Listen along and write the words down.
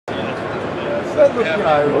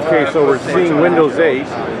Okay, so we're seeing Windows 8.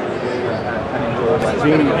 It's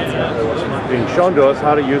being shown to us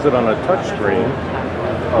how to use it on a touch screen.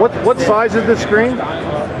 What size is the screen?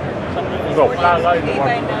 Oh.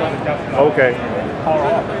 Okay.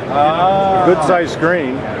 Good size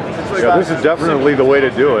screen. Yeah, this is definitely the way to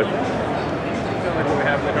do it.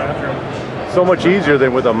 So much easier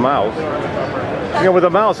than with a mouse. You know, with a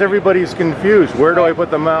mouse, everybody's confused. Where do I put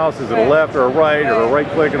the mouse? Is it a left or a right or a right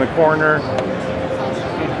click in the corner?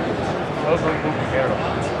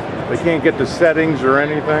 They can't get the settings or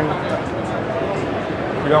anything.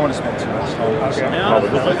 You don't want to spend too much time.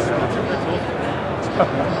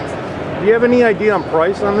 Do you have any idea on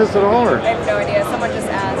price on this at all? Or? I have no idea. Someone just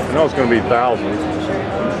asked. I know it's going to be thousands.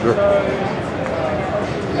 Sure.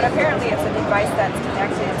 But apparently it's a device that's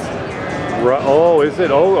connected to your... Oh, is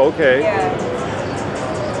it? Oh, okay. Yeah.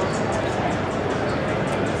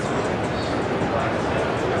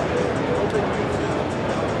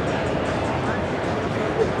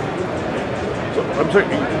 So, I'm sorry,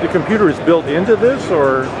 the computer is built into this,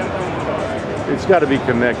 or it's got to be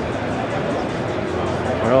connected?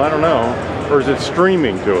 Well, I don't know. Or is it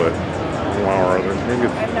streaming to it? I'm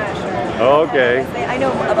not sure. Okay. I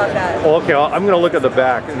know about that. Well, okay, I'm going to look at the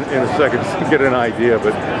back in a second to get an idea,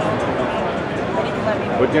 but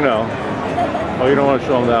you know, oh, you don't want to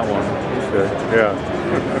show them that one. Okay, yeah.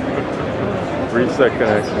 Reset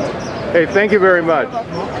connection. Hey, thank you very much.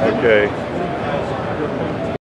 Okay.